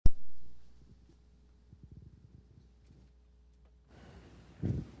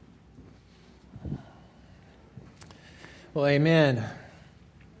Well, amen.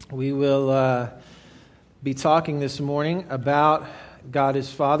 We will be talking this morning about God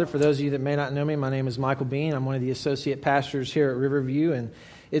as Father. For those of you that may not know me, my name is Michael Bean. I'm one of the associate pastors here at Riverview, and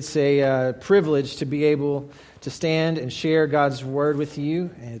it's a privilege to be able to stand and share God's Word with you.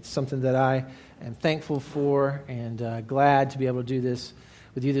 It's something that I am thankful for and glad to be able to do this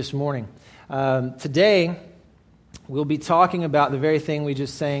with you this morning. Today, we'll be talking about the very thing we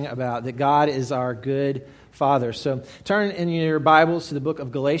just sang about, that God is our good Father. So turn in your Bibles to the book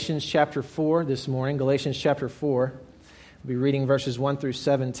of Galatians chapter 4 this morning. Galatians chapter 4. We'll be reading verses 1 through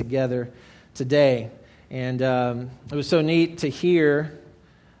 7 together today. And it was so neat to hear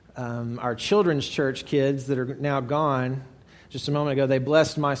our children's church kids that are now gone. Just a moment ago, they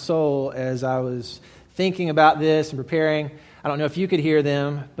blessed my soul as I was thinking about this and preparing. I don't know if you could hear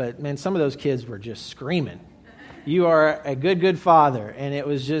them, but man, some of those kids were just screaming. You are a good father. And it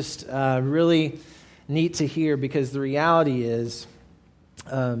was just really neat to hear, because the reality is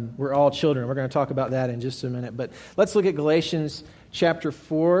we're all children. We're going to talk about that in just a minute. But let's look at Galatians chapter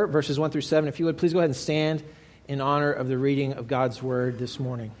 4, verses 1 through 7. If you would, please go ahead and stand in honor of the reading of God's Word this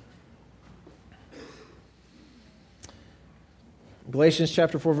morning. Galatians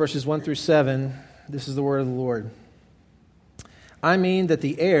chapter 4, verses 1 through 7. This is the word of the Lord. I mean that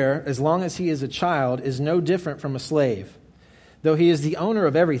the heir, as long as he is a child, is no different from a slave, though he is the owner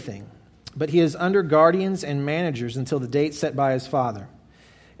of everything. But he is under guardians and managers until the date set by his father.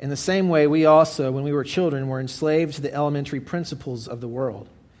 In the same way, we also, when we were children, were enslaved to the elementary principles of the world.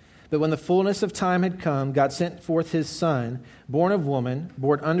 But when the fullness of time had come, God sent forth his Son, born of woman,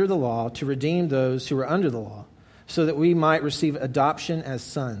 born under the law, to redeem those who were under the law, so that we might receive adoption as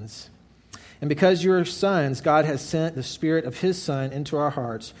sons. And because you are sons, God has sent the Spirit of his Son into our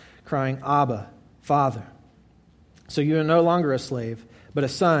hearts, crying, Abba, Father. So you are no longer a slave, but a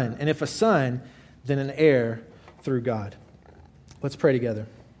son, and if a son, then an heir through God. Let's pray together.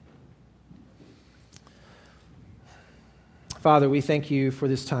 Father, we thank you for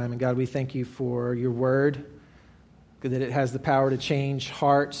this time, and God, we thank you for your word, that it has the power to change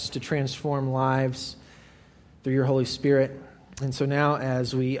hearts, to transform lives through your Holy Spirit. And so now,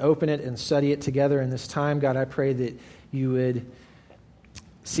 as we open it and study it together in this time, God, I pray that you would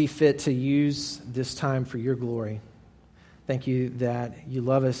see fit to use this time for your glory. Thank you that you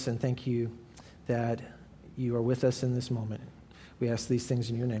love us, and thank you that you are with us in this moment. We ask these things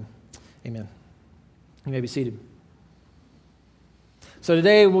in your name. Amen. You may be seated. So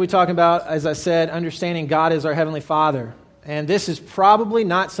today we'll be talking about, as I said, understanding God as our Heavenly Father. And this is probably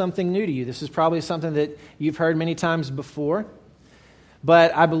not something new to you. This is probably something that you've heard many times before.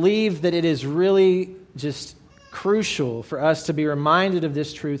 But I believe that it is really just crucial for us to be reminded of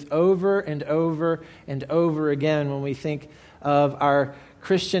this truth over and over and over again when we think of our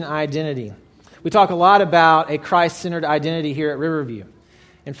Christian identity. We talk a lot about a Christ-centered identity here at Riverview.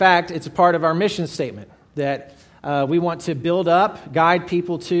 In fact, it's a part of our mission statement that we want to build up, guide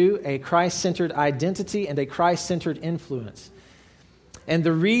people to a Christ-centered identity and a Christ-centered influence. And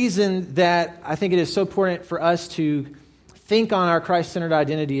the reason that I think it is so important for us to think on our Christ-centered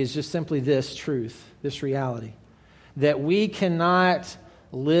identity is just simply this truth, this reality, that we cannot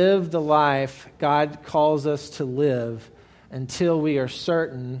live the life God calls us to live until we are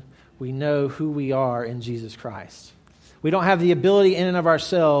certain we know who we are in Jesus Christ. We don't have the ability in and of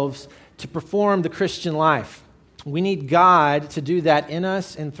ourselves to perform the Christian life. We need God to do that in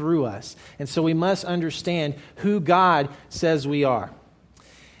us and through us. And so we must understand who God says we are.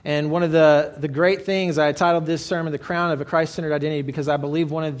 And one of the great things, I titled this sermon, The Crown of a Christ-Centered Identity, because I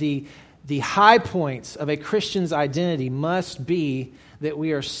believe one of the high points of a Christian's identity must be that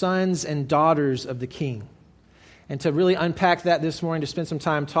we are sons and daughters of the King. And to really unpack that this morning, to spend some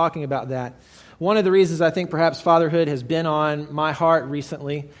time talking about that, one of the reasons I think perhaps fatherhood has been on my heart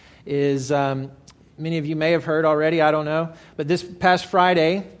recently is, many of you may have heard already, I don't know, but this past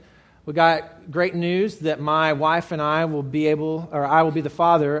Friday, we got great news that my wife and I will be able, or I will be the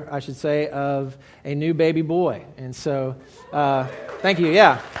father, I should say, of a new baby boy. And so, thank you,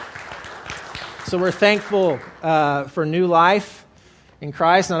 yeah. So we're thankful for new life in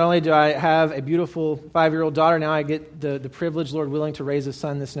Christ. Not only do I have a beautiful 5-year-old daughter, now I get the privilege, Lord willing, to raise a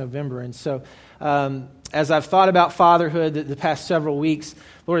son this November. And so as I've thought about fatherhood the past several weeks, the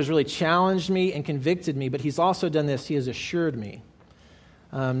Lord has really challenged me and convicted me, but he's also done this. He has assured me.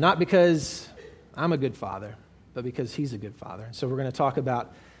 Not because I'm a good father, but because he's a good father. So we're going to talk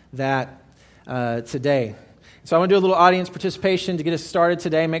about that today. So I want to do a little audience participation to get us started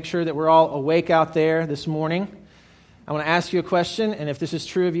today. Make sure that we're all awake out there this morning. I want to ask you a question, and if this is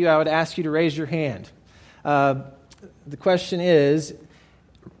true of you, I would ask you to raise your hand. The question is,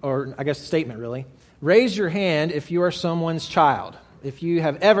 or I guess the statement really, Raise your hand if you are someone's child, if you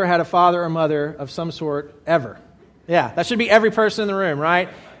have ever had a father or mother of some sort, ever. Yeah, that should be every person in the room, right?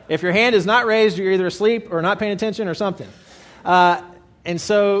 If your hand is not raised, you're either asleep or not paying attention or something. And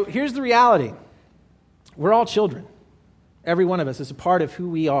so here's the reality. We're all children. Every one of us is a part of who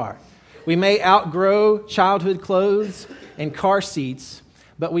we are. We may outgrow childhood clothes and car seats,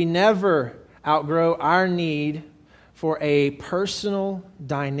 but we never outgrow our need for a personal,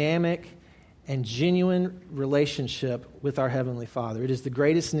 dynamic, and genuine relationship with our Heavenly Father. It is the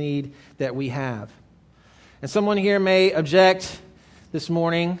greatest need that we have. And someone here may object this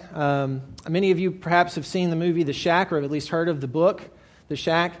morning. Many of you perhaps have seen the movie The Shack, or have at least heard of the book, The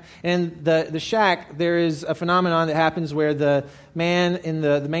Shack. And the Shack, there is a phenomenon that happens where the man in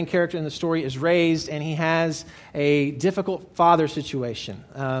the main character in the story is raised, and he has a difficult father situation.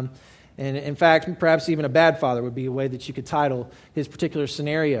 And in fact, perhaps even a bad father would be a way that you could title his particular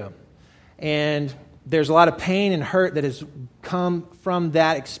scenario. And there's a lot of pain and hurt that has come from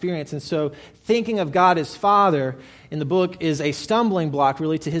that experience. And so thinking of God as Father in the book is a stumbling block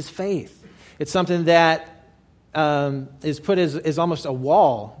really to his faith. It's something that is put as almost a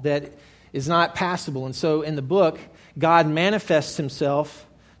wall that is not passable. And so in the book, God manifests himself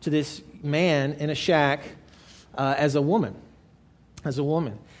to this man in a shack as a woman.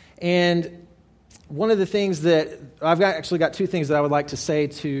 And one of the things that I've actually got two things that I would like to say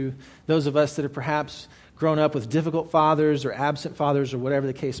to those of us that have perhaps grown up with difficult fathers or absent fathers or whatever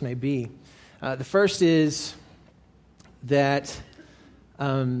the case may be. The first is that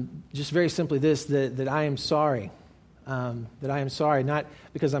just very simply this, that I am sorry. That I am sorry, not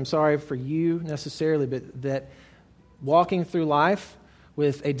because I'm sorry for you necessarily, but that walking through life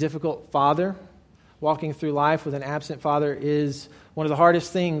with a difficult father, walking through life with an absent father is one of the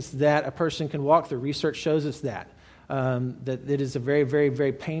hardest things that a person can walk through. Research shows us that it is a very, very,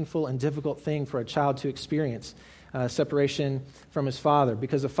 very painful and difficult thing for a child to experience, separation from his father,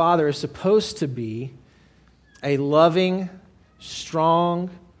 because a father is supposed to be a loving, strong,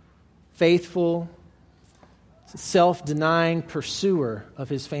 faithful, self-denying pursuer of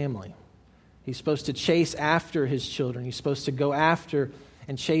his family. He's supposed to chase after his children. He's supposed to go after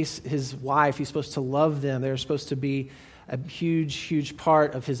and chase his wife. He's supposed to love them. They're supposed to be a huge, huge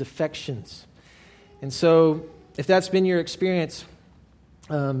part of his affections. And so, if that's been your experience,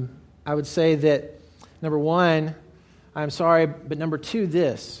 I would say that, number one, I'm sorry, but number two,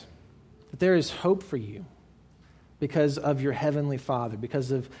 that there is hope for you because of your Heavenly Father,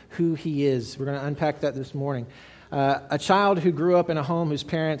 because of who He is. We're going to unpack that this morning. A child who grew up in a home whose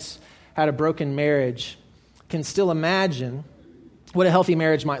parents had a broken marriage can still imagine what a healthy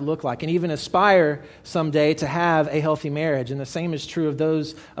marriage might look like, and even aspire someday to have a healthy marriage. And the same is true of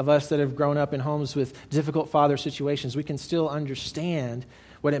those of us that have grown up in homes with difficult father situations. We can still understand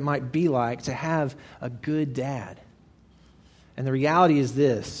what it might be like to have a good dad. And the reality is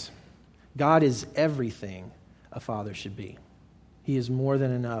this: God is everything a father should be. He is more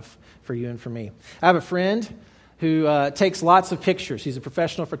than enough for you and for me. I have a friend who takes lots of pictures. He's a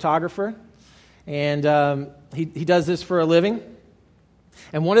professional photographer, and he does this for a living.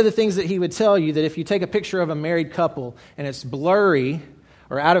 And one of the things that he would tell you, that if you take a picture of a married couple and it's blurry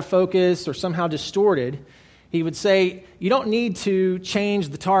or out of focus or somehow distorted, he would say, you don't need to change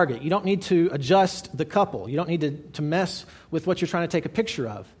the target. You don't need to adjust the couple. You don't need to mess with what you're trying to take a picture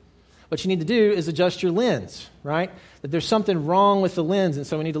of. What you need to do is adjust your lens, right? That there's something wrong with the lens, and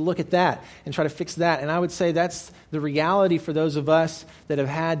so we need to look at that and try to fix that. And I would say that's the reality for those of us that have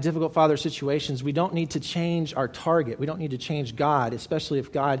had difficult father situations. We don't need to change our target. We don't need to change God, especially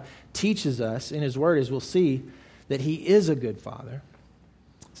if God teaches us in His Word, as we'll see, that He is a good Father.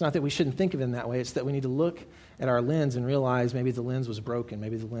 It's not that we shouldn't think of Him that way. It's that we need to look at our lens and realize maybe the lens was broken,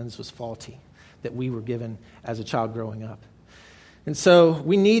 maybe the lens was faulty, that we were given as a child growing up. And so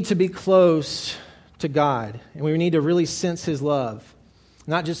we need to be close to God, and we need to really sense His love,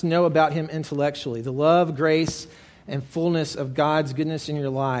 not just know about Him intellectually. The love, grace, and fullness of God's goodness in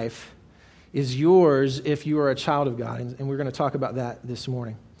your life is yours if you are a child of God, and we're going to talk about that this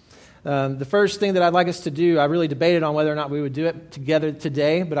morning. The first thing that I'd like us to do, I really debated on whether or not we would do it together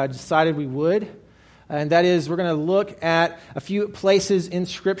today, but I decided we would, and that is we're going to look at a few places in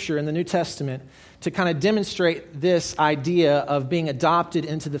Scripture in the New Testament to kind of demonstrate this idea of being adopted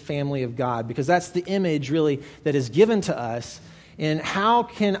into the family of God, because that's the image really that is given to us in how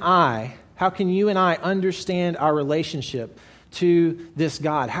can you and I understand our relationship to this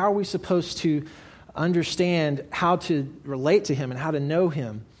God? How are we supposed to understand how to relate to Him and how to know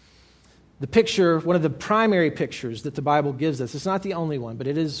Him? the picture, one of the primary pictures that the Bible gives us, it's not the only one, but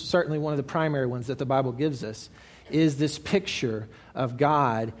it is certainly one of the primary ones that the Bible gives us, is this picture of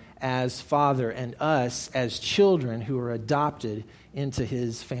God as Father and us as children who are adopted into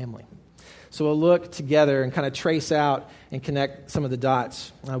His family. So we'll look together and kind of trace out and connect some of the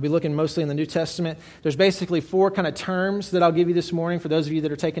dots. We'll be looking mostly in the New Testament. There's basically 4 kind of terms that I'll give you this morning for those of you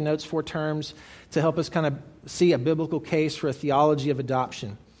that are taking notes, 4 terms to help us kind of see a biblical case for a theology of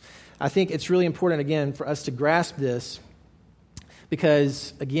adoption. I think it's really important, again, for us to grasp this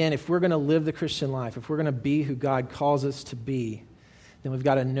because, again, if we're going to live the Christian life, if we're going to be who God calls us to be, then we've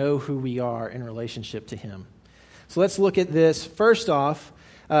got to know who we are in relationship to Him. So let's look at this. First off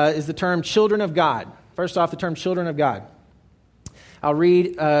is the term children of God. First off, the term children of God. I'll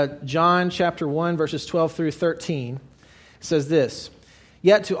read John chapter 1, verses 12 through 13. It says this,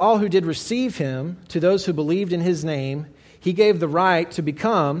 "Yet to all who did receive Him, to those who believed in His name, He gave the right to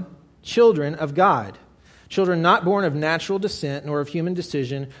become children of God, children not born of natural descent, nor of human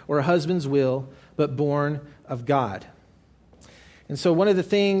decision, or a husband's will, but born of God." And so one of the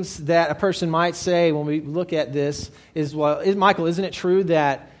things that a person might say when we look at this is, well, Michael, isn't it true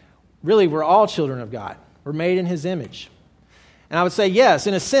that really we're all children of God? We're made in His image. And I would say, yes,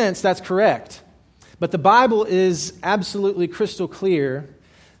 in a sense, that's correct. But the Bible is absolutely crystal clear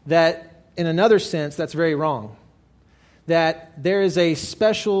that in another sense, that's very wrong. That there is a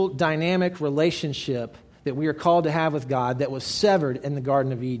special dynamic relationship that we are called to have with God that was severed in the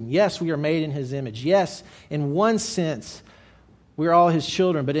Garden of Eden. Yes, we are made in His image. Yes, in one sense, we're all His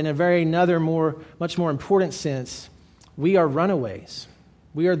children, but in a much more important sense, we are runaways.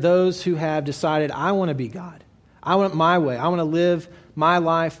 We are those who have decided, I want to be God. I want my way. I want to live my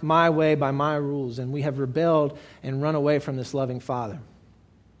life my way by my rules. And we have rebelled and run away from this loving Father.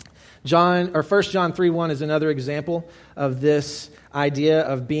 1 John 3:1 is another example of this idea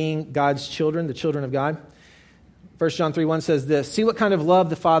of being God's children, the children of God. 1 John 3:1 says this, "See what kind of love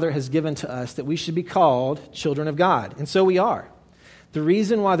the Father has given to us, that we should be called children of God. And so we are. The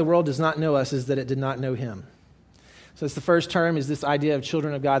reason why the world does not know us is that it did not know Him." So that's the first term, is this idea of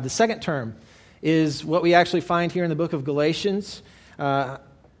children of God. The second term is what we actually find here in the book of Galatians.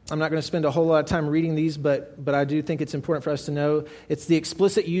 I'm not going to spend a whole lot of time reading these, but I do think it's important for us to know. It's the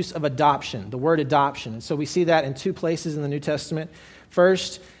explicit use of adoption, the word adoption. And so we see that in 2 places in the New Testament.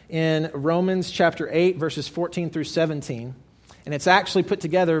 First, in Romans chapter 8, verses 14 through 17. And it's actually put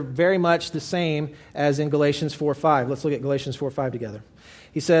together very much the same as in Galatians 4:5. Let's look at Galatians 4:5 together.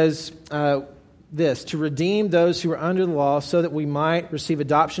 He says this, "To redeem those who are under the law so that we might receive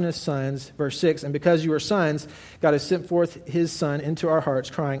adoption as sons." Verse 6, "And because you are sons, God has sent forth His Son into our hearts,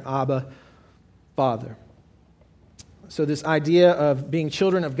 crying, Abba, Father." So this idea of being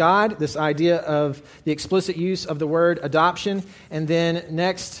children of God, this idea of the explicit use of the word adoption, and then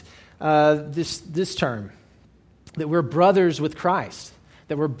next, this term, that we're brothers with Christ,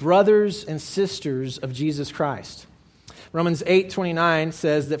 that we're brothers and sisters of Jesus Christ. Romans 8:29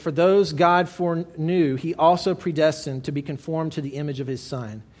 says that for those God foreknew, He also predestined to be conformed to the image of His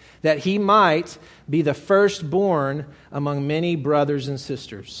Son, that He might be the firstborn among many brothers and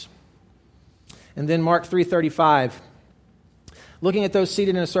sisters. And then Mark 3:35, looking at those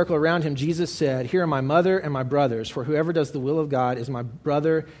seated in a circle around Him, Jesus said, "Here are my mother and my brothers, for whoever does the will of God is my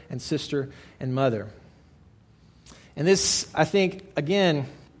brother and sister and mother." And this, I think, again,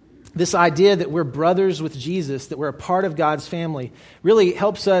 this idea that we're brothers with Jesus, that we're a part of God's family, really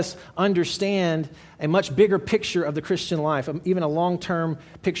helps us understand a much bigger picture of the Christian life, even a long-term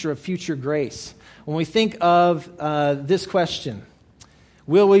picture of future grace. When we think of this question,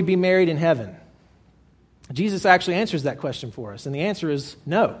 will we be married in heaven? Jesus actually answers that question for us, and the answer is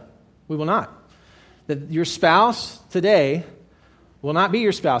no, we will not. That your spouse today will not be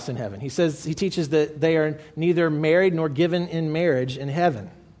your spouse in heaven. He teaches that they are neither married nor given in marriage in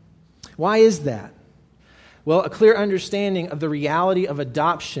heaven. Why is that? Well, a clear understanding of the reality of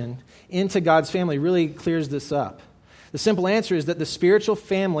adoption into God's family really clears this up. The simple answer is that the spiritual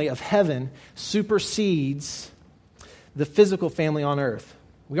family of heaven supersedes the physical family on earth.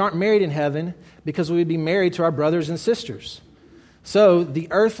 We aren't married in heaven because we would be married to our brothers and sisters. So the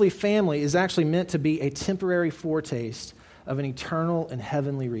earthly family is actually meant to be a temporary foretaste of an eternal and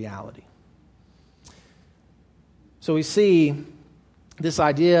heavenly reality. So we see this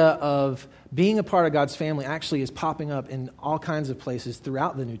idea of being a part of God's family actually is popping up in all kinds of places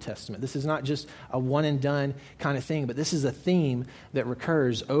throughout the New Testament. This is not just a one-and-done kind of thing, but this is a theme that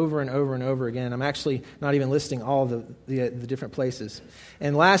recurs over and over and over again. I'm actually not even listing all the different places.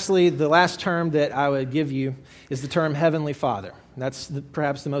 And lastly, the last term that I would give you is the term Heavenly Father. That's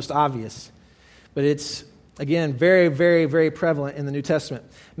perhaps the most obvious. But it's Again, very, very, very prevalent in the New Testament.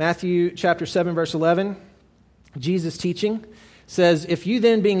 Matthew chapter 7, verse 11, Jesus teaching says, "If you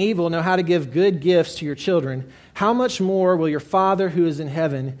then, being evil, know how to give good gifts to your children, how much more will your Father who is in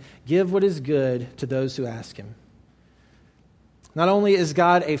heaven give what is good to those who ask him?" Not only is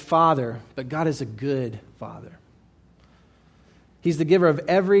God a father, but God is a good father. He's the giver of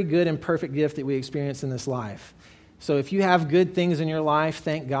every good and perfect gift that we experience in this life. So if you have good things in your life,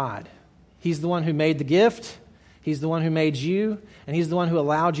 thank God. He's the one who made the gift, He's the one who made you, and He's the one who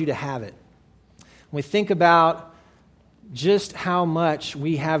allowed you to have it. When we think about just how much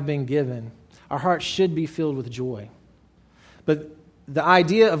we have been given, our hearts should be filled with joy. But the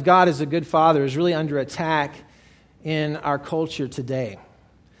idea of God as a good father is really under attack in our culture today.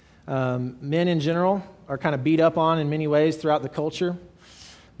 Men in general are kind of beat up on in many ways throughout the culture,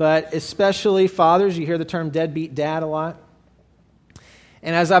 but especially fathers. You hear the term deadbeat dad a lot.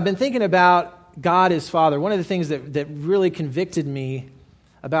 And as I've been thinking about God as Father, one of the things that really convicted me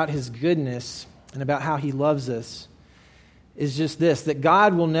about His goodness and about how He loves us is just this, that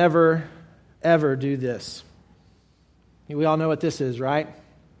God will never, ever do this. We all know what this is, right?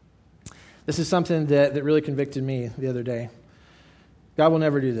 This is something that really convicted me the other day. God will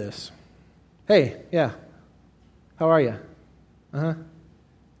never do this. Hey, yeah, how are you? Uh-huh.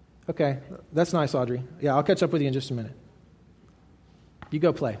 Okay, that's nice, Audrey. Yeah, I'll catch up with you in just a minute. You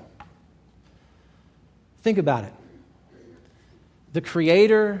go play. Think about it. The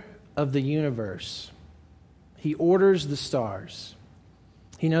creator of the universe, He orders the stars.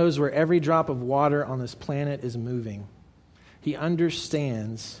 He knows where every drop of water on this planet is moving. He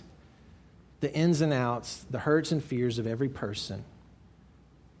understands the ins and outs, the hurts and fears of every person.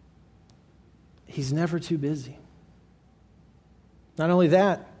 He's never too busy. Not only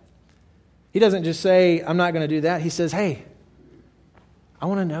that, He doesn't just say, I'm not going to do that. He says, hey, I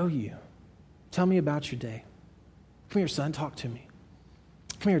want to know you. Tell me about your day. Come here, son, talk to me.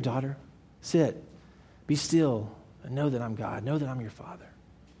 Come here, daughter. Sit. Be still and know that I'm God. Know that I'm your Father.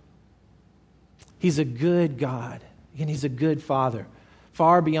 He's a good God. Again, He's a good Father,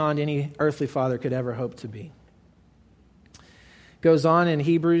 far beyond any earthly father could ever hope to be. Goes on in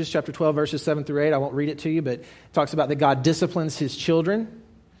Hebrews chapter 12, verses 7 through 8. I won't read it to you, but it talks about that God disciplines His children.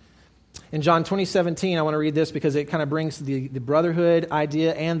 In John 20:17, I want to read this because it kind of brings the brotherhood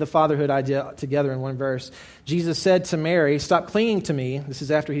idea and the fatherhood idea together in one verse. Jesus said to Mary, "Stop clinging to me." This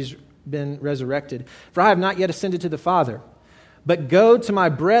is after He's been resurrected. "For I have not yet ascended to the Father. But go to my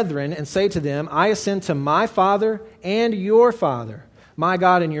brethren and say to them, I ascend to my Father and your Father, my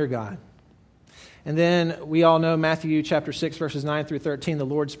God and your God." And then we all know Matthew chapter 6, verses 9 through 13, the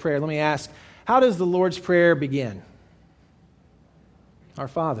Lord's Prayer. Let me ask, how does the Lord's Prayer begin? Our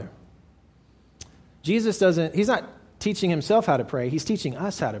Father. Jesus He's not teaching Himself how to pray. He's teaching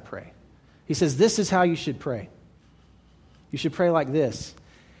us how to pray. He says, this is how you should pray. You should pray like this.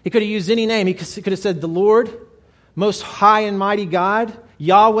 He could have used any name. He could have said, the Lord, Most High and Mighty God,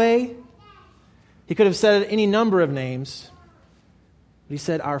 Yahweh. He could have said any number of names. But He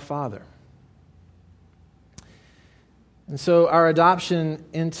said, our Father. And so our adoption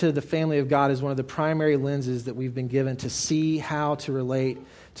into the family of God is one of the primary lenses that we've been given to see how to relate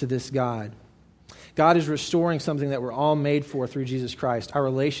to this God. God is restoring something that we're all made for through Jesus Christ, our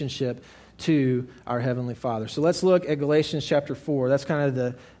relationship to our Heavenly Father. So let's look at Galatians chapter 4. That's kind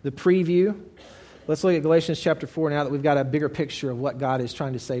of the preview. Let's look at Galatians chapter 4 now that we've got a bigger picture of what God is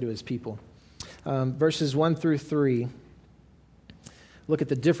trying to say to His people. Verses 1 through 3. Look at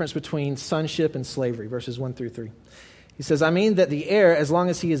the difference between sonship and slavery. Verses 1 through 3. He says, I mean that the heir, as long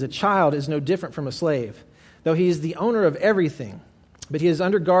as he is a child, is no different from a slave, though he is the owner of everything. But he is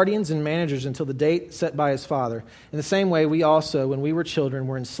under guardians and managers until the date set by his father. In the same way, we also, when we were children,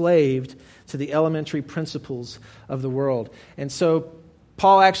 were enslaved to the elementary principles of the world. And so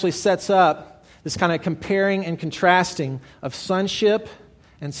Paul actually sets up this kind of comparing and contrasting of sonship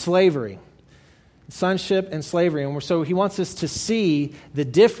and slavery. Sonship and slavery. And so he wants us to see the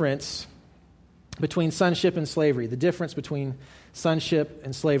difference between sonship and slavery, the difference between sonship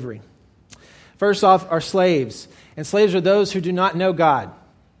and slavery. First off, are slaves. And slaves are those who do not know God.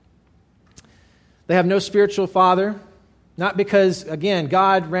 They have no spiritual father, not because, again,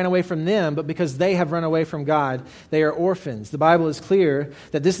 God ran away from them, but because they have run away from God. They are orphans. The Bible is clear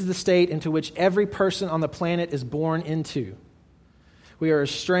that this is the state into which every person on the planet is born into. We are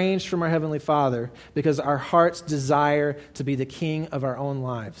estranged from our Heavenly Father because our hearts desire to be the king of our own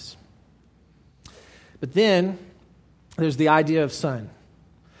lives. But then there's the idea of son.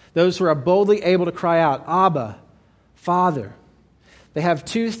 Those who are boldly able to cry out, Abba, Father. They have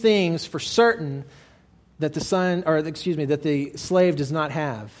two things for certain that the slave does not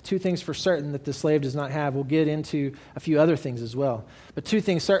have. Two things for certain that the slave does not have. We'll get into a few other things as well. But two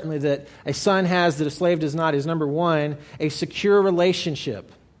things certainly that a son has that a slave does not is, number one, a secure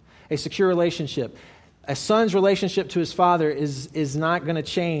relationship. A secure relationship. A son's relationship to his father is not going to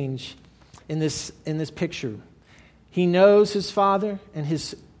change in this picture. He knows his father, and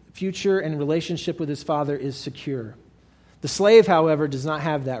his future and relationship with his father is secure. The slave, however, does not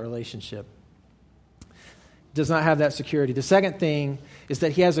have that relationship. Does not have that security. The second thing is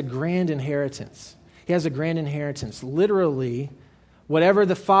that he has a grand inheritance. He has a grand inheritance. Literally, whatever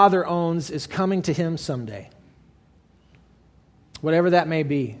the father owns is coming to him someday. Whatever that may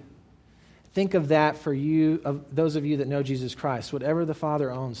be. Think of that for you, of those of you that know Jesus Christ. Whatever the Father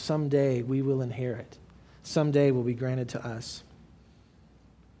owns, someday we will inherit. Someday will be granted to us.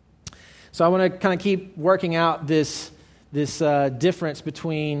 So I want to kind of keep working out this difference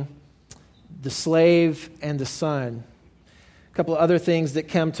between the slave and the son. A couple of other things that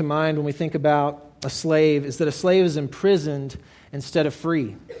come to mind when we think about a slave is that a slave is imprisoned instead of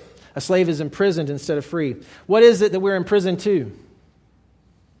free. A slave is imprisoned instead of free. What is it that we're imprisoned to?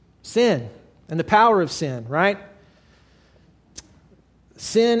 Sin and the power of sin, right?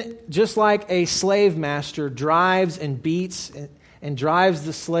 Sin, just like a slave master, drives and beats and drives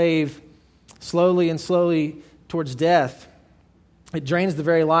the slave slowly and slowly towards death. It drains the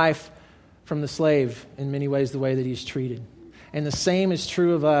very life from the slave in many ways, the way that he's treated. And the same is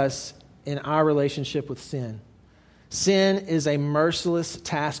true of us in our relationship with sin. Sin is a merciless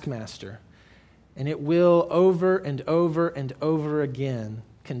taskmaster, and it will over and over and over again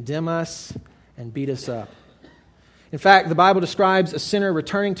condemn us and beat us up. In fact, the Bible describes a sinner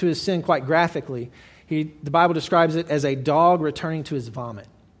returning to his sin quite graphically. The Bible describes it as a dog returning to his vomit.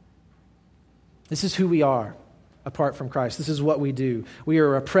 This is who we are apart from Christ. This is what we do. We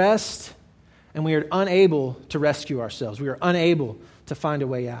are oppressed, and we are unable to rescue ourselves. We are unable to find a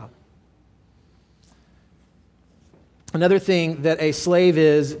way out. Another thing that a slave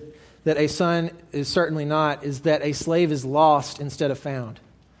is, that a son is certainly not, is that a slave is lost instead of found.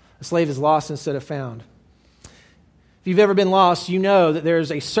 A slave is lost instead of found. If you've ever been lost, you know that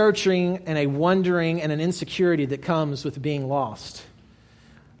there's a searching and a wondering and an insecurity that comes with being lost.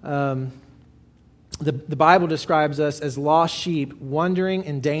 The Bible describes us as lost sheep, wandering,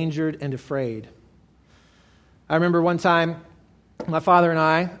 endangered, and afraid. I remember one time my father and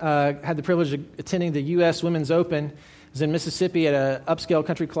I had the privilege of attending the U.S. Women's Open. It was in Mississippi at an upscale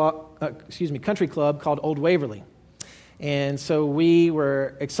country club called Old Waverly. And so we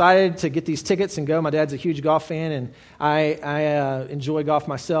were excited to get these tickets and go. My dad's a huge golf fan, and I enjoy golf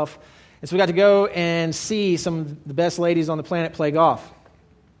myself. And so we got to go and see some of the best ladies on the planet play golf.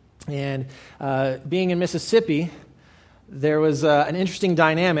 And being in Mississippi, there was an interesting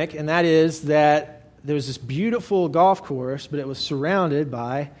dynamic, and that is that there was this beautiful golf course, but it was surrounded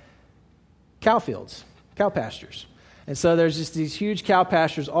by cow fields, cow pastures. And so there's just these huge cow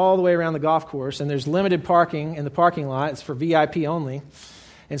pastures all the way around the golf course, and there's limited parking in the parking lot. It's for VIP only.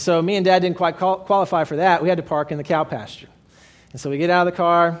 And so me and Dad didn't quite qualify for that. We had to park in the cow pasture. And so we get out of the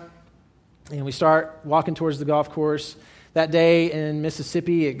car, and we start walking towards the golf course. That day in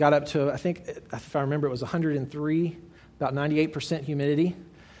Mississippi, it got up to, I think, if I remember, it was 103, about 98% humidity.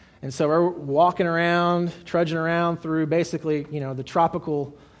 And so we're walking around, trudging around through basically, the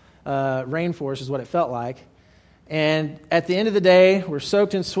tropical rainforest is what it felt like. And at the end of the day, we're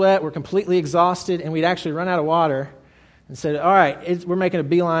soaked in sweat, we're completely exhausted, and we'd actually run out of water and said, all right, we're making a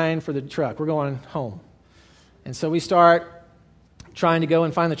beeline for the truck. We're going home. And so we start trying to go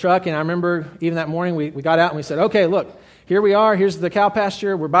and find the truck, and I remember even that morning we got out and we said, okay, look, here we are, here's the cow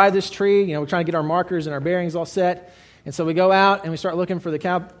pasture, we're by this tree, we're trying to get our markers and our bearings all set. And so we go out and we start looking for the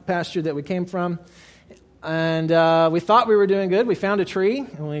cow pasture that we came from. And we thought we were doing good. We found a tree,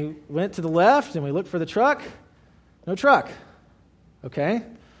 and we went to the left, and we looked for the truck. No truck. Okay,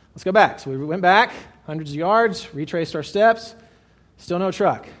 let's go back. So we went back hundreds of yards, retraced our steps, still no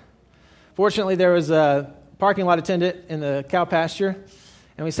truck. Fortunately, there was a parking lot attendant in the cow pasture,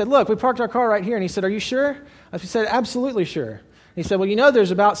 and we said, look, we parked our car right here. And he said, are you sure? I said, absolutely sure. And he said, well, there's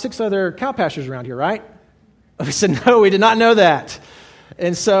about 6 other cow pastures around here, right? We said, no, we did not know that.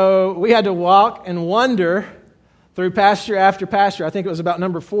 And so we had to walk and wander through pasture after pasture. I think it was about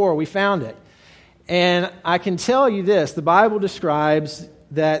number 4. We found it. And I can tell you this, the Bible describes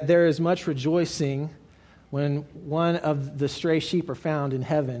that there is much rejoicing when one of the stray sheep are found in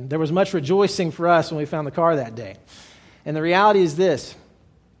heaven. There was much rejoicing for us when we found the car that day. And the reality is this,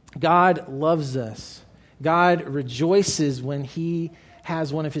 God loves us. God rejoices when He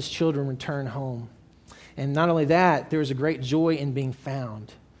has one of His children return home. And not only that, there is a great joy in being found.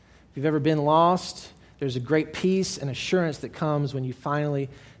 If you've ever been lost, There's a great peace and assurance that comes when you finally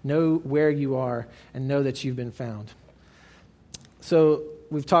know where you are and know that you've been found. So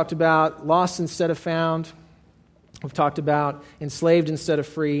we've talked about lost instead of found. We've talked about enslaved instead of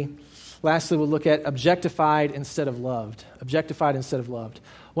free. Lastly, we'll look at objectified instead of loved. Objectified instead of loved.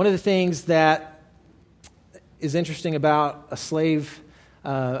 One of the things that is interesting about a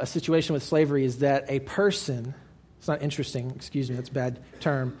situation with slavery is that a person, it's not interesting, excuse me, that's a bad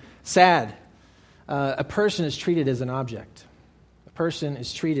term, sad. A person is treated as an object. A person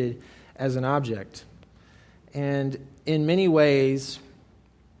is treated as an object. And in many ways,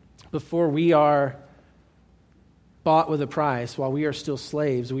 before we are bought with a price, while we are still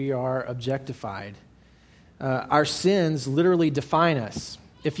slaves, we are objectified. Our sins literally define us.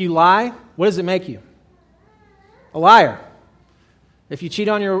 If you lie, what does it make you? A liar. If you cheat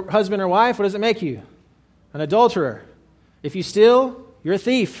on your husband or wife, what does it make you? An adulterer. If you steal, you're a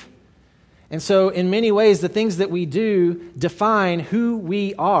thief. And so in many ways, the things that we do define who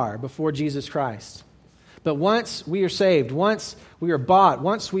we are before Jesus Christ. But once we are saved, once we are bought,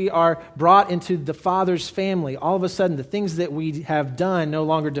 once we are brought into the Father's family, all of a sudden the things that we have done no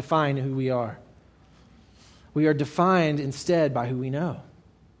longer define who we are. We are defined instead by who we know.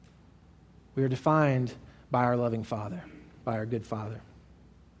 We are defined by our loving Father, by our good Father.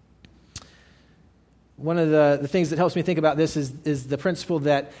 One of the things that helps me think about this is the principle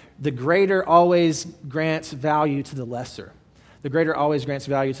that the greater always grants value to the lesser. The greater always grants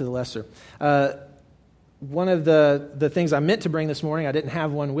value to the lesser. One of the things I meant to bring this morning, I didn't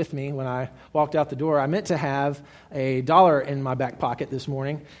have one with me when I walked out the door. I meant to have $1 in my back pocket this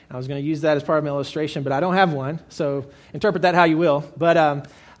morning. I was going to use that as part of my illustration, but I don't have one, so interpret that how you will. But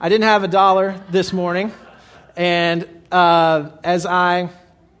I didn't have $1 this morning, and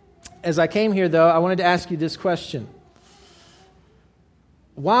as I came here, though, I wanted to ask you this question.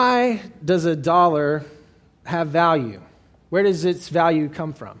 Why does $1 have value? Where does its value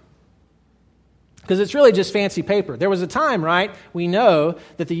come from? Because it's really just fancy paper. There was a time, right, we know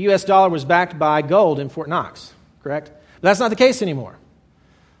that the U.S. dollar was backed by gold in Fort Knox, correct? But that's not the case anymore.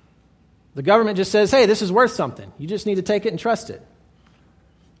 The government just says, hey, this is worth something. You just need to take it and trust it.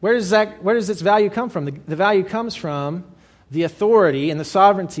 Where does its value come from? The value comes from the authority and the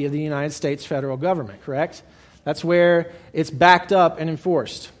sovereignty of the United States federal government, correct? That's where it's backed up and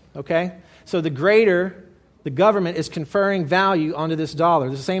enforced, okay? So the greater the government is conferring value onto this dollar.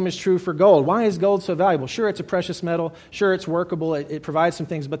 The same is true for gold. Why is gold so valuable? Sure, it's a precious metal. Sure, it's workable. It provides some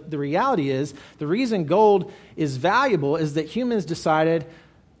things. But the reality is, the reason gold is valuable is that humans decided,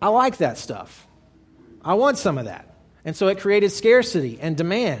 I like that stuff. I want some of that. And so it created scarcity and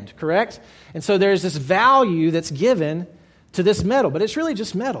demand, correct? And so there's this value that's given to this metal, but it's really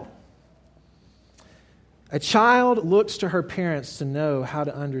just metal. A child looks to her parents to know how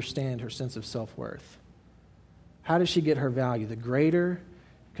to understand her sense of self-worth. How does she get her value? The greater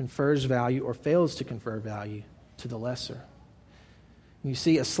confers value or fails to confer value to the lesser. You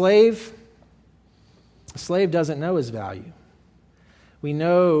see, a slave doesn't know his value. We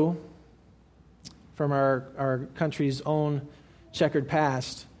know from our country's own checkered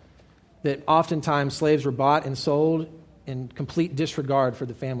past that oftentimes slaves were bought and sold in complete disregard for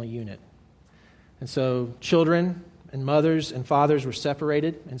the family unit. And so children and mothers and fathers were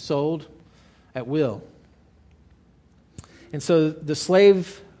separated and sold at will. And so the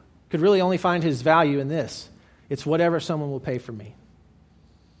slave could really only find his value in this. It's whatever someone will pay for me.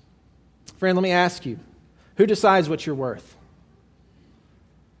 Friend, let me ask you, who decides what you're worth?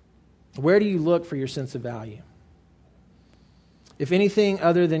 Where do you look for your sense of value? If anything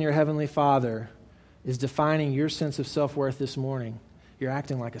other than your Heavenly Father is defining your sense of self-worth this morning, you're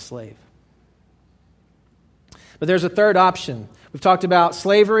acting like a slave. But there's a third option. We've talked about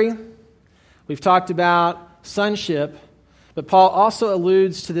slavery. We've talked about sonship. But Paul also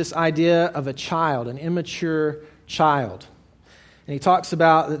alludes to this idea of a child, an immature child. And he talks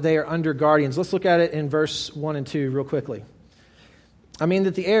about that they are under guardians. Let's look at it in verse 1 and 2 real quickly. I mean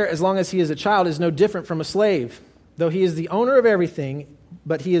that the heir, as long as he is a child, is no different from a slave, though he is the owner of everything,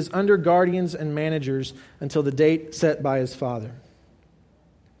 but he is under guardians and managers until the date set by his father.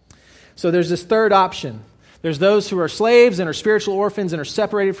 So there's this third option. There's those who are slaves and are spiritual orphans and are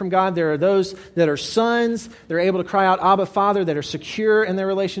separated from God. There are those that are sons. They're able to cry out, Abba, Father, that are secure in their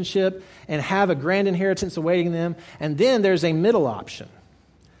relationship and have a grand inheritance awaiting them. And then there's a middle option.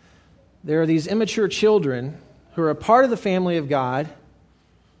 There are these immature children who are a part of the family of God,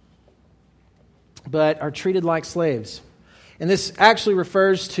 but are treated like slaves. And this actually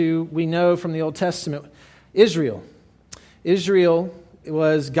refers to, we know from the Old Testament, Israel. Israel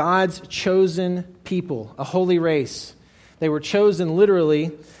was God's chosen people, a holy race. They were chosen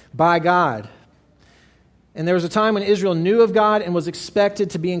literally by God. And there was a time when Israel knew of God and was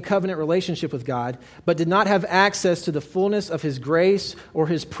expected to be in covenant relationship with God, but did not have access to the fullness of His grace or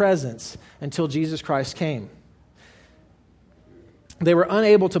His presence until Jesus Christ came. They were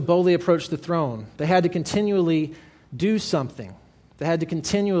unable to boldly approach the throne. They had to continually do something. They had to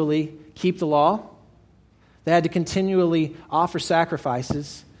continually keep the law. They had to continually offer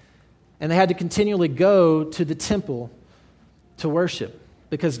sacrifices. And they had to continually go to the temple to worship,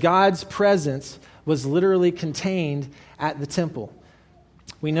 because God's presence was literally contained at the temple.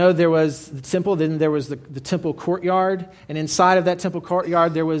 We know there was the temple, then there was the temple courtyard, and inside of that temple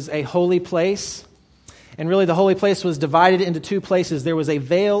courtyard there was a holy place. And really the holy place was divided into two places. There was a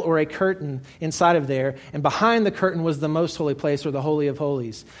veil or a curtain inside of there, and behind the curtain was the most holy place, or the Holy of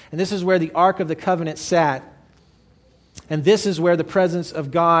Holies. And this is where the Ark of the Covenant sat. And this is where the presence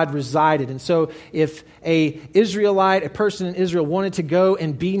of God resided. And so if a person in Israel wanted to go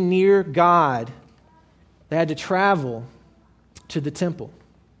and be near God, they had to travel to the temple.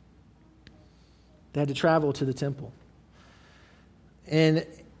 They had to travel to the temple. And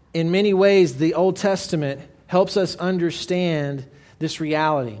in many ways, the Old Testament helps us understand this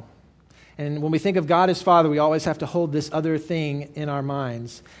reality. And when we think of God as Father, we always have to hold this other thing in our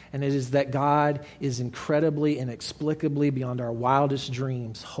minds. And it is that God is incredibly, inexplicably, beyond our wildest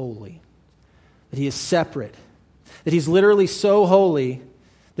dreams, holy. That He is separate. That He's literally so holy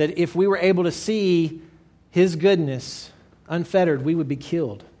that if we were able to see His goodness unfettered, we would be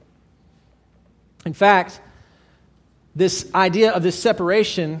killed. In fact, this idea of this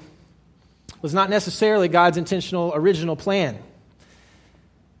separation was not necessarily God's intentional original plan.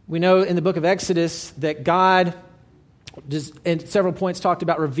 We know in the book of Exodus that God, at several points, talked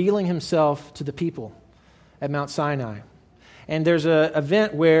about revealing Himself to the people at Mount Sinai. And there's an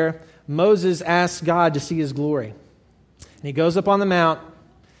event where Moses asks God to see His glory. And he goes up on the mount,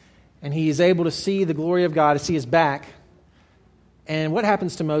 and he is able to see the glory of God, to see His back. And what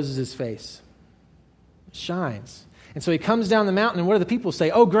happens to Moses' face? It shines. And so he comes down the mountain, and what do the people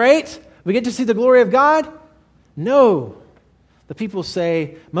say? Oh, great! We get to see the glory of God? No. The people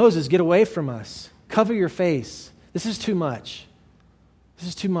say, Moses, get away from us. Cover your face. This is too much. This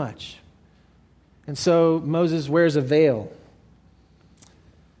is too much. And so Moses wears a veil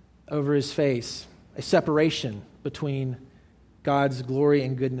over his face, a separation between God's glory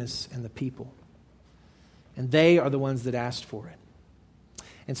and goodness and the people. And they are the ones that asked for it.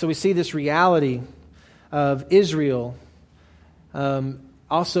 And so we see this reality of Israel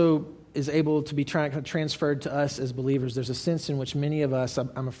also is able to be transferred to us as believers. There's a sense in which many of us,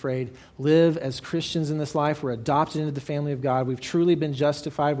 I'm afraid, live as Christians in this life. We're adopted into the family of God. We've truly been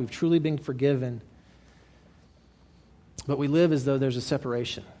justified. We've truly been forgiven. But we live as though there's a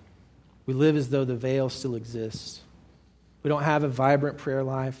separation. We live as though the veil still exists. We don't have a vibrant prayer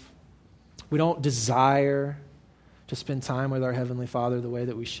life. We don't desire to spend time with our Heavenly Father the way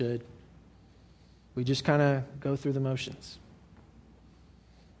that we should. We just kind of go through the motions.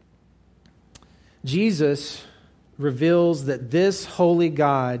 Jesus reveals that this holy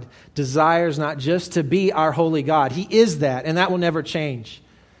God desires not just to be our holy God. He is that, and that will never change.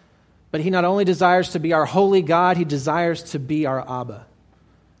 But He not only desires to be our holy God, He desires to be our Abba,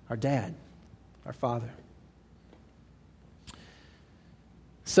 our dad, our Father.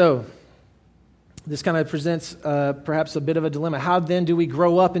 So, this kind of presents perhaps a bit of a dilemma. How then do we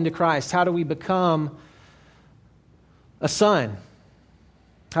grow up into Christ? How do we become a son?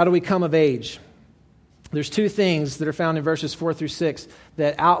 How do we come of age? There's two things that are found in verses 4 through 6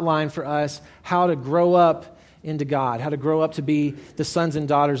 that outline for us how to grow up into God, how to grow up to be the sons and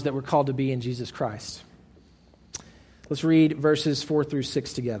daughters that we're called to be in Jesus Christ. Let's read verses 4 through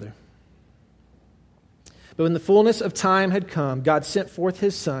 6 together. But when the fullness of time had come, God sent forth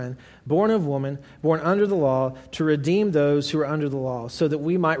His Son, born of woman, born under the law, to redeem those who are under the law, so that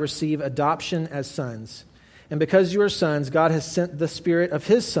we might receive adoption as sons. And because you are sons, God has sent the Spirit of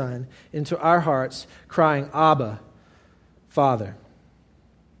His Son into our hearts, crying, Abba, Father.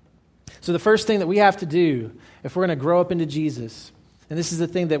 So the first thing that we have to do, if we're going to grow up into Jesus, and this is the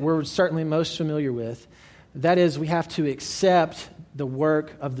thing that we're certainly most familiar with, that is we have to accept the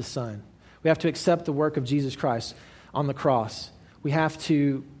work of the Son. We have to accept the work of Jesus Christ on the cross. We have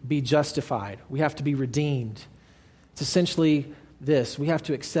to be justified. We have to be redeemed. It's essentially this. We have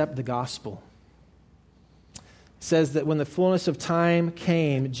to accept the gospel. It says that when the fullness of time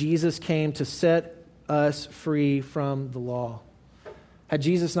came, Jesus came to set us free from the law. Had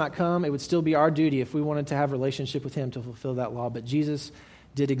Jesus not come, it would still be our duty if we wanted to have a relationship with Him to fulfill that law. But Jesus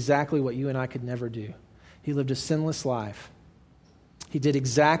did exactly what you and I could never do. He lived a sinless life. He did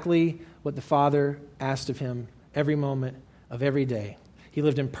exactly what the Father asked of Him every moment of every day. He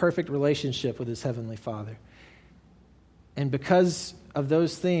lived in perfect relationship with his heavenly Father. And because of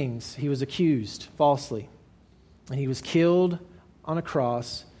those things, he was accused falsely. And he was killed on a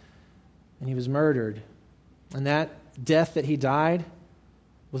cross, and he was murdered. And that death that he died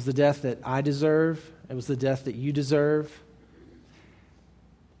was the death that I deserve. It was the death that you deserve.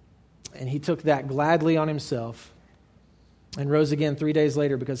 And he took that gladly on himself and rose again 3 days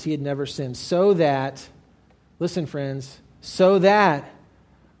later because he had never sinned. So that, listen friends, so that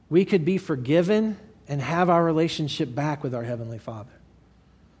we could be forgiven and have our relationship back with our Heavenly Father.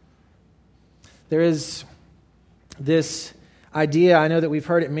 There is this idea, I know that we've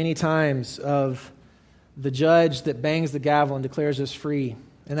heard it many times, of the judge that bangs the gavel and declares us free.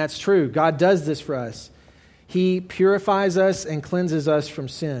 And that's true. God does this for us. He purifies us and cleanses us from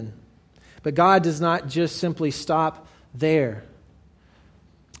sin. But God does not just simply stop there.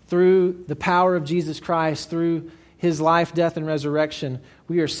 Through the power of Jesus Christ, through his life, death, and resurrection,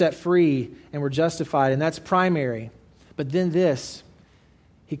 we are set free and we're justified, and that's primary. But then this,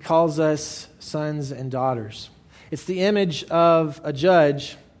 he calls us sons and daughters. It's the image of a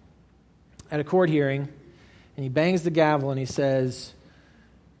judge at a court hearing, and he bangs the gavel and he says,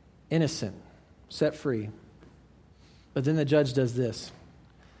 innocent, set free. But then the judge does this.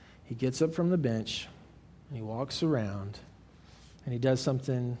 He gets up from the bench and he walks around and he does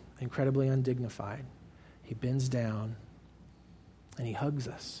something incredibly undignified. He bends down and he hugs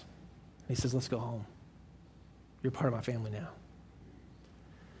us. And he says, let's go home. You're part of my family now.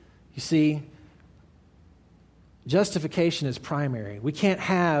 You see, justification is primary. We can't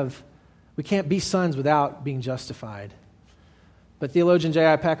be sons without being justified. But theologian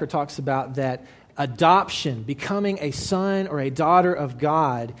J.I. Packer talks about that adoption, becoming a son or a daughter of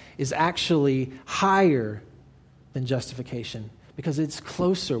God, is actually higher than justification because it's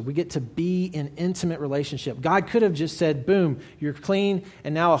closer. We get to be in intimate relationship. God could have just said, boom, you're clean,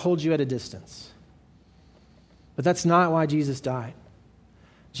 and now I'll hold you at a distance. But that's not why Jesus died.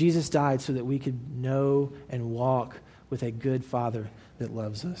 Jesus died so that we could know and walk with a good Father that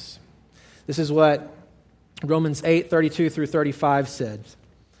loves us. This is what Romans 8:32 through 35 said.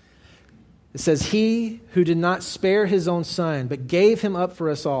 It says, he who did not spare his own son, but gave him up for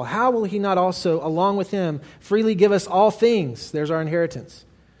us all, how will he not also, along with him, freely give us all things? There's our inheritance.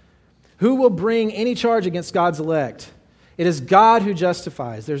 Who will bring any charge against God's elect? It is God who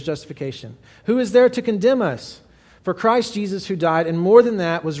justifies. There's justification. Who is there to condemn us? For Christ Jesus, who died, and more than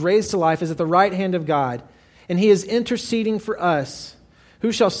that, was raised to life, is at the right hand of God, and he is interceding for us.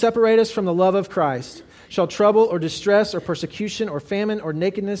 Who shall separate us from the love of Christ? Shall trouble or distress or persecution or famine or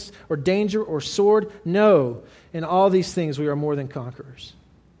nakedness or danger or sword? No. In all these things we are more than conquerors.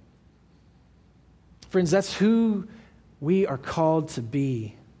 Friends, that's who we are called to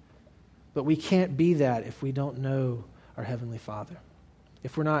be. But we can't be that if we don't know our Heavenly Father.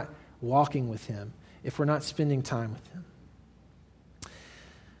 If we're not walking with him. If we're not spending time with him.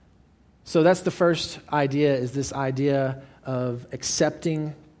 So that's the first idea, is this idea of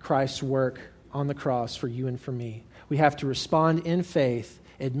accepting Christ's work on the cross for you and for me. We have to respond in faith,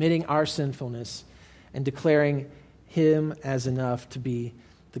 admitting our sinfulness and declaring him as enough to be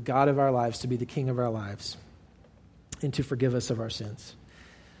the God of our lives, to be the King of our lives, and to forgive us of our sins.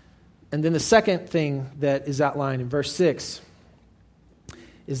 And then the second thing that is outlined in verse 6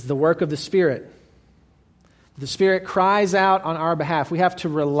 is the work of the Spirit. The Spirit cries out on our behalf. We have to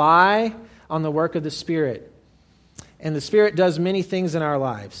rely on the work of the Spirit. And the Spirit does many things in our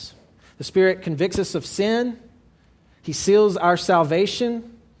lives. The Spirit convicts us of sin. He seals our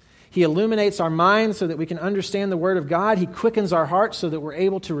salvation. He illuminates our minds so that we can understand the Word of God. He quickens our hearts so that we're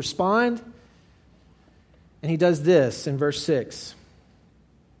able to respond. And he does this in verse 6.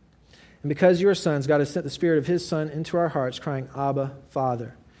 And because you are sons, God has sent the Spirit of his Son into our hearts, crying, Abba,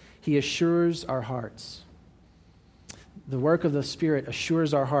 Father. He assures our hearts. The work of the Spirit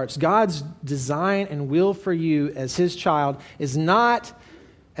assures our hearts. God's design and will for you as his child is not,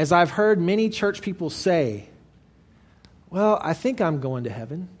 as I've heard many church people say, well, I think I'm going to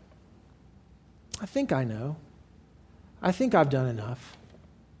heaven. I think I know. I think I've done enough.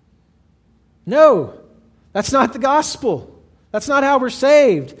 No, that's not the gospel. That's not how we're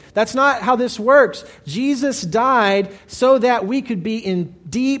saved. That's not how this works. Jesus died so that we could be in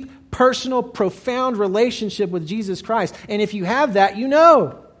deep, personal, profound relationship with Jesus Christ. And if you have that, you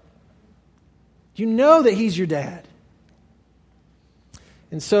know. You know that he's your dad.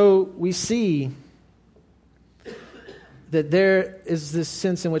 And so we see that there is this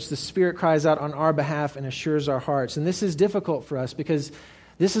sense in which the Spirit cries out on our behalf and assures our hearts. And this is difficult for us because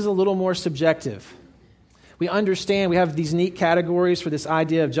this is a little more subjective. We understand, we have these neat categories for this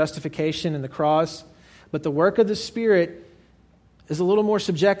idea of justification and the cross, but the work of the Spirit is a little more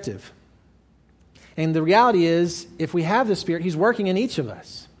subjective. And the reality is, if we have the Spirit, He's working in each of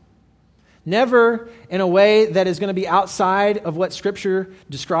us. Never in a way that is going to be outside of what Scripture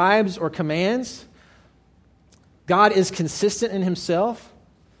describes or commands. God is consistent in Himself,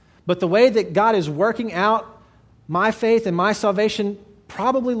 but the way that God is working out my faith and my salvation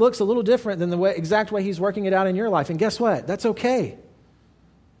probably looks a little different than the exact way He's working it out in your life. And guess what? That's okay.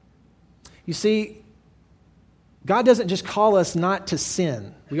 You see, God doesn't just call us not to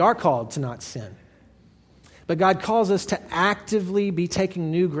sin. We are called to not sin. But God calls us to actively be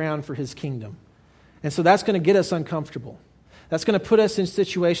taking new ground for His kingdom. And so that's going to get us uncomfortable. That's going to put us in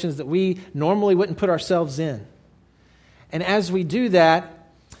situations that we normally wouldn't put ourselves in. And as we do that,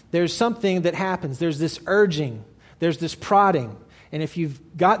 there's something that happens. There's this urging. There's this prodding. And if you've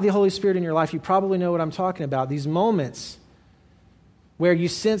got the Holy Spirit in your life, you probably know what I'm talking about. These moments where you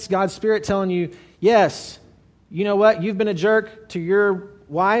sense God's Spirit telling you, yes, you know what? You've been a jerk to your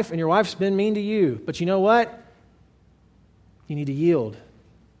wife, and your wife's been mean to you. But you know what? You need to yield.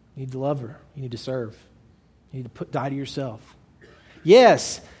 You need to love her. You need to serve. You need to die to yourself.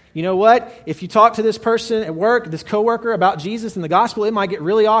 Yes, you know what? If you talk to this person at work, this coworker, about Jesus and the gospel, it might get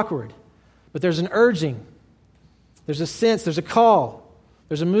really awkward. But there's an urging. There's a sense. There's a call.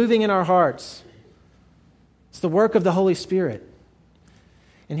 There's a moving in our hearts. It's the work of the Holy Spirit.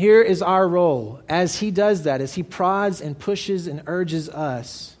 And here is our role. As He does that, as He prods and pushes and urges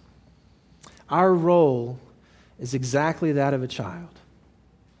us, our role is exactly that of a child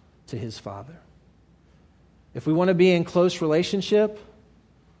to his Father. If we want to be in close relationship,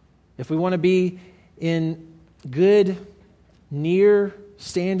 if we want to be in good, near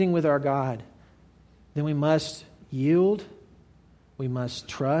standing with our God, then we must yield, we must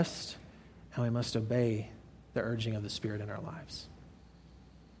trust, and we must obey the urging of the Spirit in our lives.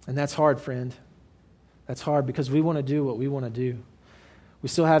 And that's hard, friend. That's hard because we want to do what we want to do. We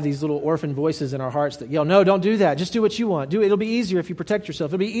still have these little orphan voices in our hearts that yell, no, don't do that. Just do what you want. It'll be easier if you protect yourself.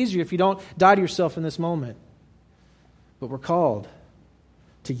 It'll be easier if you don't die to yourself in this moment. But we're called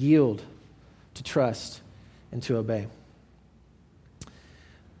to yield, to trust, and to obey.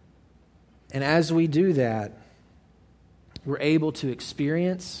 And as we do that, we're able to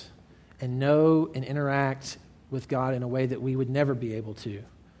experience and know and interact with God in a way that we would never be able to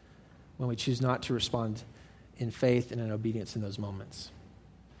when we choose not to respond in faith and in obedience in those moments.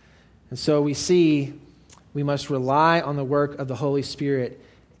 And so we see we must rely on the work of the Holy Spirit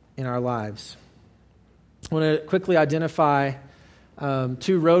in our lives. I want to quickly identify 2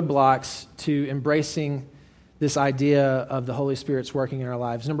 roadblocks to embracing this idea of the Holy Spirit's working in our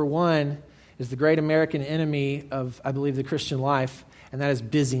lives. Number 1 is the great American enemy of, I believe, the Christian life, and that is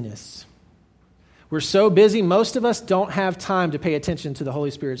busyness. We're so busy, most of us don't have time to pay attention to the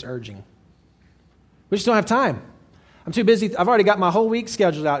Holy Spirit's urging. We just don't have time. I'm too busy. I've already got my whole week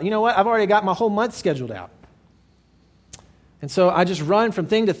scheduled out. You know what? I've already got my whole month scheduled out. And so I just run from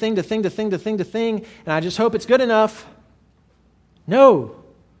thing to thing to thing to thing to thing to thing, and I just hope it's good enough. No,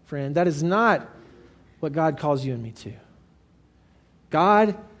 friend, that is not what God calls you and me to.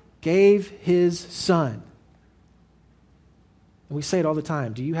 God gave His Son. And we say it all the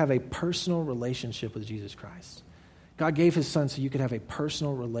time. Do you have a personal relationship with Jesus Christ? God gave His Son so you could have a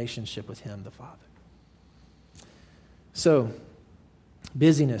personal relationship with Him, the Father. So,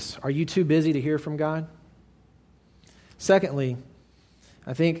 busyness. Are you too busy to hear from God? Secondly,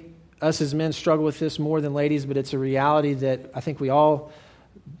 I think us as men struggle with this more than ladies, but it's a reality that I think we all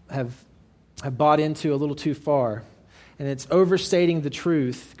have bought into a little too far. And it's overstating the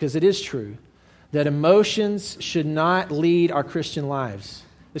truth, because it is true, that emotions should not lead our Christian lives.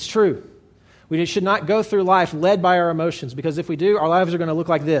 It's true. We should not go through life led by our emotions, because if we do, our lives are going to look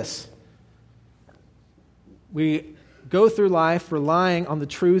like this. We go through life relying on the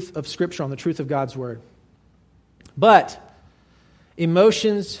truth of Scripture, on the truth of God's Word. But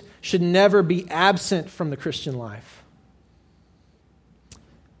emotions should never be absent from the Christian life.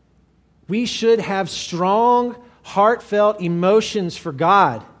 We should have strong, heartfelt emotions for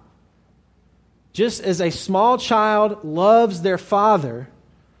God. Just as a small child loves their father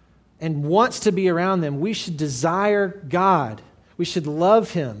and wants to be around them, we should desire God. We should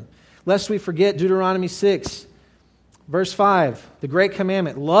love Him. Lest we forget Deuteronomy 6, verse 5, the great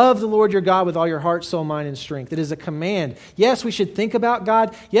commandment, love the Lord your God with all your heart, soul, mind, and strength. It is a command. Yes, we should think about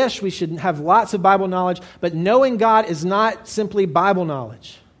God. Yes, we should have lots of Bible knowledge, but knowing God is not simply Bible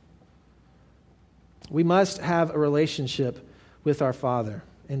knowledge. We must have a relationship with our Father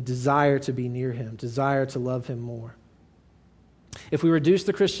and desire to be near Him, desire to love Him more. If we reduce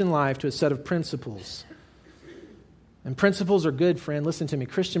the Christian life to a set of principles, and principles are good, friend, listen to me,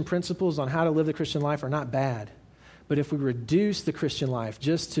 Christian principles on how to live the Christian life are not bad. But if we reduce the Christian life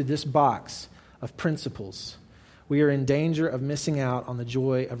just to this box of principles, we are in danger of missing out on the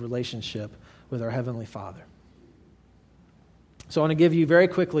joy of relationship with our Heavenly Father. So I want to give you very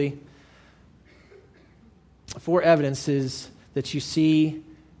quickly 4 evidences that you see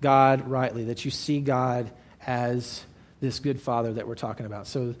God rightly, that you see God as this good Father that we're talking about.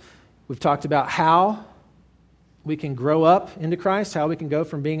 So we've talked about how we can grow up into Christ, how we can go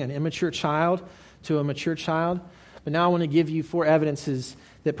from being an immature child to a mature child. But now I want to give you 4 evidences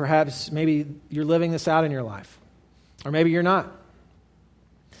that perhaps maybe you're living this out in your life, or maybe you're not.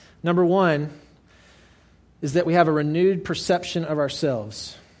 Number 1 is that we have a renewed perception of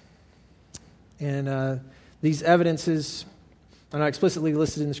ourselves. And these evidences are not explicitly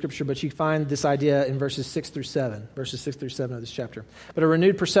listed in the Scripture, but you find this idea in verses 6 through 7 of this chapter. But a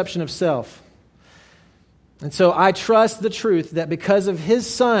renewed perception of self. And so I trust the truth that because of His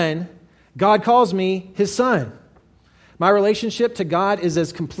Son, God calls me His son. My relationship to God is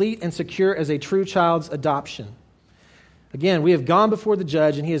as complete and secure as a true child's adoption. Again, we have gone before the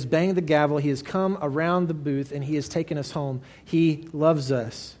judge, and He has banged the gavel. He has come around the booth, and He has taken us home. He loves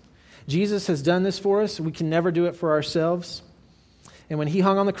us. Jesus has done this for us. We can never do it for ourselves. And when He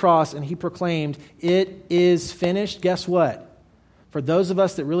hung on the cross and He proclaimed, "It is finished," guess what? For those of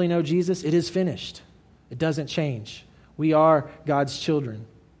us that really know Jesus, it is finished. It doesn't change. We are God's children.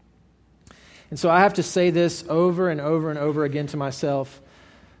 And so I have to say this over and over and over again to myself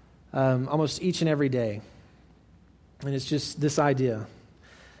almost each and every day. And it's just this idea.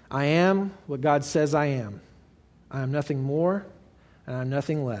 I am what God says I am. I am nothing more and I'm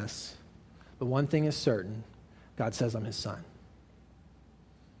nothing less. But one thing is certain. God says I'm His son.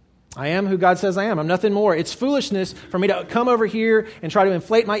 I am who God says I am. I'm nothing more. It's foolishness for me to come over here and try to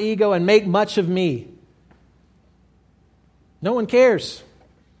inflate my ego and make much of me. No one cares.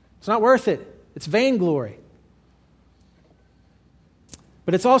 It's not worth it. It's vainglory.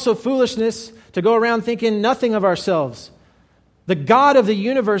 But it's also foolishness to go around thinking nothing of ourselves. The God of the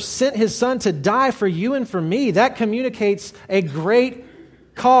universe sent His Son to die for you and for me. That communicates a great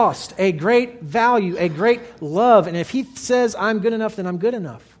cost, a great value, a great love. And if He says I'm good enough, then I'm good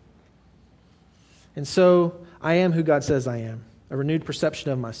enough. And so I am who God says I am. A renewed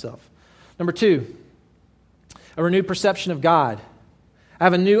perception of myself. Number 2, a renewed perception of God. I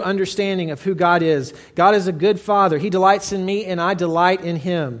have a new understanding of who God is. God is a good Father. He delights in me and I delight in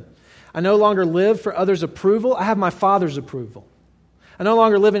Him. I no longer live for others' approval. I have my Father's approval. I no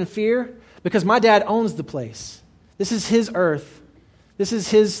longer live in fear because my dad owns the place. This is His earth. This is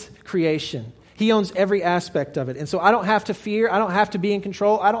His creation. He owns every aspect of it. And so I don't have to fear. I don't have to be in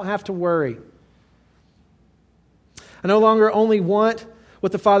control. I don't have to worry. I no longer only want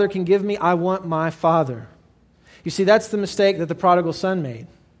what the Father can give me. I want my Father. You see, that's the mistake that the prodigal son made.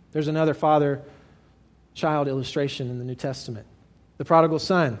 There's another father-child illustration in the New Testament. The prodigal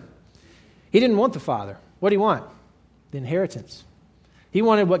son. He didn't want the father. What did he want? The inheritance. He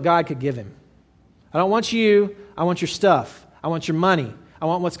wanted what God could give him. I don't want you. I want your stuff. I want your money. I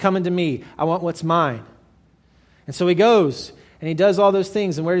want what's coming to me. I want what's mine. And so he goes and he does all those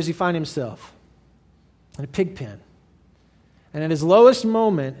things. And where does he find himself? In a pig pen. And at his lowest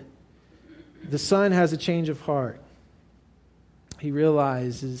moment, the son has a change of heart. He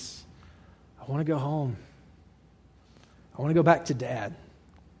realizes, I want to go home. I want to go back to dad.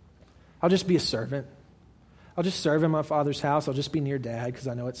 I'll just be a servant. I'll just serve in my father's house. I'll just be near dad because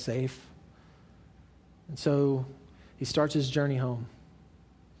I know it's safe. And so he starts his journey home.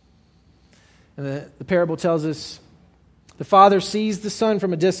 And the parable tells us the father sees the son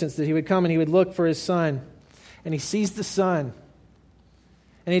from a distance, that he would come and he would look for his son. And he sees the son.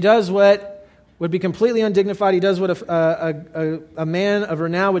 And he does what would be completely undignified. He does what a man of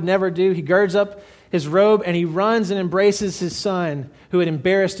renown would never do. He girds up his robe and he runs and embraces his son who had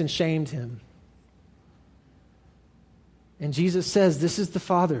embarrassed and shamed him. And Jesus says, this is the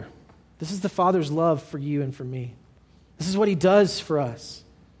Father. This is the Father's love for you and for me. This is what He does for us.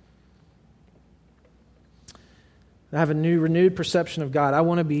 I have a new, renewed perception of God. I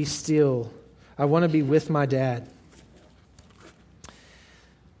want to be still. I want to be with my dad.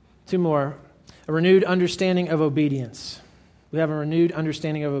 2 more. A renewed understanding of obedience. We have a renewed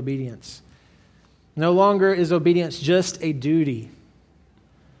understanding of obedience. No longer is obedience just a duty.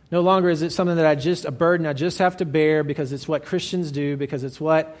 No longer is it something that a burden I just have to bear because it's what Christians do, because it's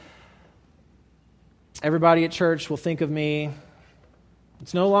what everybody at church will think of me.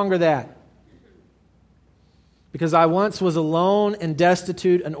 It's no longer that. Because I once was alone and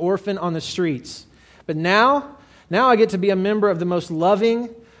destitute, an orphan on the streets. But now I get to be a member of the most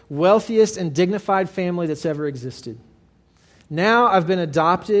loving, wealthiest, and dignified family that's ever existed. Now I've been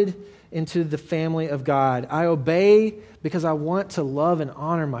adopted into the family of God. I obey because I want to love and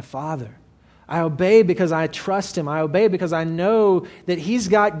honor my Father. I obey because I trust Him. I obey because I know that He's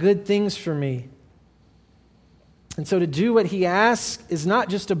got good things for me. And so to do what He asks is not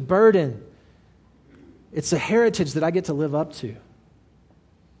just a burden. It's a heritage that I get to live up to.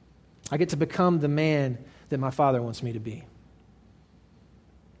 I get to become the man that my Father wants me to be.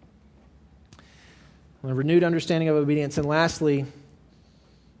 A renewed understanding of obedience. And lastly,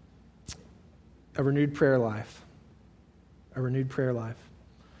 a renewed prayer life. A renewed prayer life.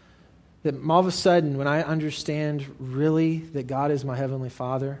 That all of a sudden, when I understand really that God is my Heavenly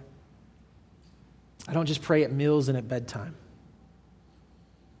Father, I don't just pray at meals and at bedtime.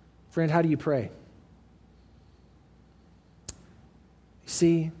 Friend, how do you pray? You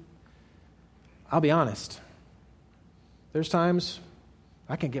see, I'll be honest. There's times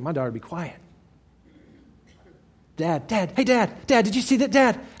I can't get my daughter to be quiet. Dad, hey Dad, did you see that,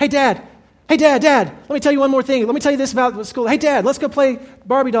 Dad? Hey Dad, let me tell you one more thing. Let me tell you this about school. Hey Dad, let's go play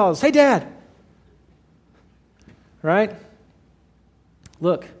Barbie dolls. Hey Dad. Right?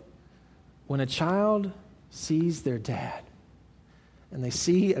 Look, when a child sees their dad and they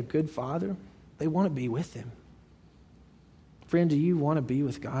see a good father, they want to be with him. Friend, do you want to be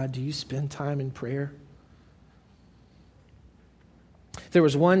with God? Do you spend time in prayer? If there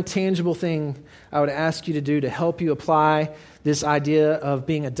was one tangible thing I would ask you to do to help you apply this idea of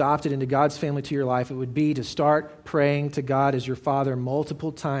being adopted into God's family to your life, it would be to start praying to God as your Father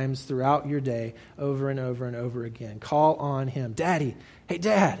multiple times throughout your day, over and over and over again. Call on Him. Daddy, hey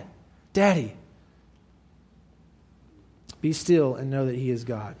Daddy. Be still and know that He is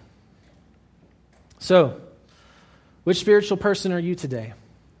God. So, which spiritual person are you today?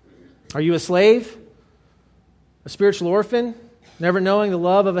 Are you a slave? A spiritual orphan? Never knowing the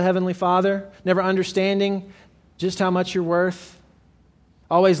love of a Heavenly Father? Never understanding just how much you're worth?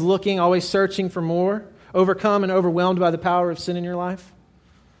 Always looking, always searching for more? Overcome and overwhelmed by the power of sin in your life?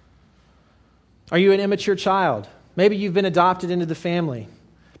 Are you an immature child? Maybe you've been adopted into the family,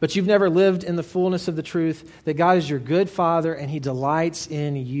 but you've never lived in the fullness of the truth that God is your good Father and He delights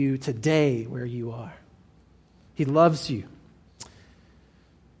in you today where you are. He loves you.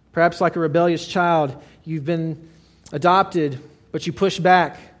 Perhaps like a rebellious child, you've been adopted, but you push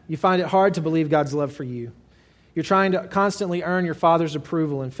back. You find it hard to believe God's love for you. You're trying to constantly earn your Father's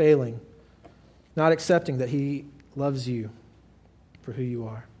approval and failing, not accepting that He loves you for who you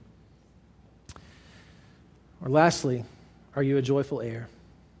are. Or lastly, are you a joyful heir?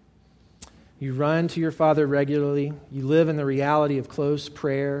 You run to your Father regularly. You live in the reality of close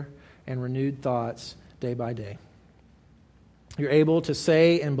prayer and renewed thoughts day by day. You're able to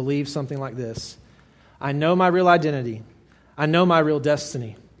say and believe something like this: I know my real identity. I know my real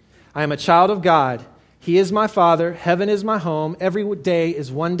destiny. I am a child of God. He is my Father. Heaven is my home. Every day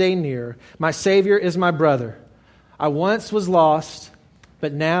is one day nearer. My Savior is my brother. I once was lost,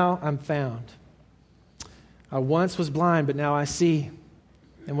 but now I'm found. I once was blind, but now I see.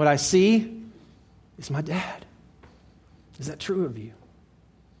 And what I see is my dad. Is that true of you?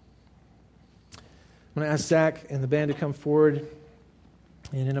 I'm going to ask Zach and the band to come forward.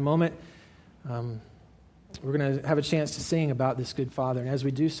 And in a moment, we're going to have a chance to sing about this good Father. And as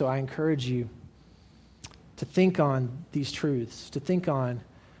we do so, I encourage you to think on these truths, to think on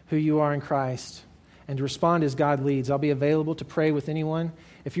who you are in Christ, and to respond as God leads. I'll be available to pray with anyone.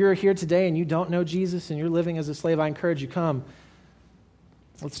 If you're here today and you don't know Jesus and you're living as a slave, I encourage you, come.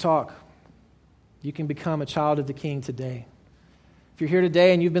 Let's talk. You can become a child of the King today. If you're here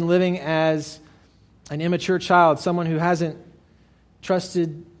today and you've been living as an immature child, someone who hasn't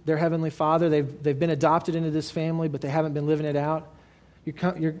trusted their Heavenly Father, they've been adopted into this family, but they haven't been living it out,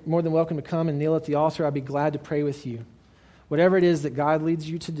 you're more than welcome to come and kneel at the altar. I'd be glad to pray with you. Whatever it is that God leads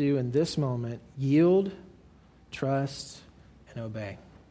you to do in this moment, yield, trust, and obey.